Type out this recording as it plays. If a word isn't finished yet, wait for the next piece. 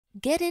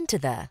Get into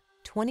the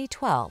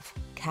 2012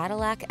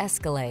 Cadillac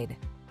Escalade.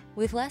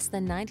 With less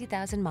than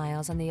 90,000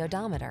 miles on the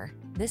odometer,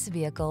 this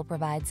vehicle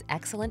provides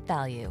excellent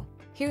value.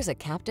 Here's a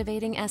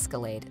captivating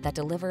Escalade that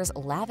delivers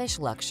lavish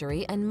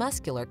luxury and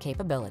muscular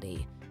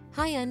capability.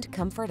 High-end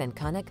comfort and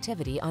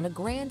connectivity on a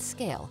grand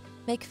scale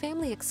make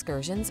family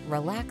excursions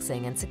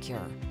relaxing and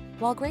secure,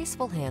 while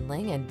graceful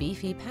handling and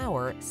beefy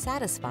power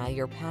satisfy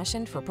your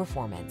passion for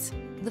performance.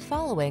 The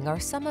following are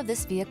some of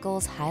this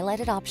vehicle's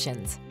highlighted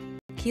options: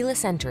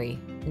 keyless entry,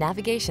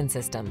 navigation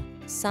system,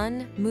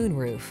 sun,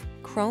 moonroof,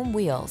 chrome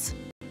wheels,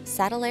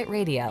 satellite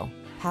radio,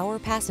 power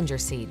passenger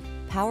seat,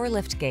 power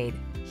liftgate,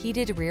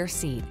 heated rear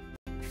seat,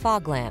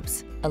 fog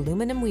lamps,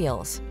 aluminum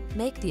wheels.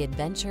 Make the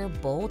adventure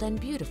bold and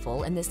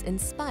beautiful in this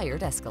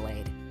inspired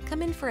Escalade.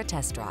 Come in for a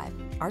test drive.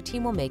 Our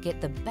team will make it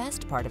the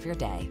best part of your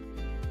day.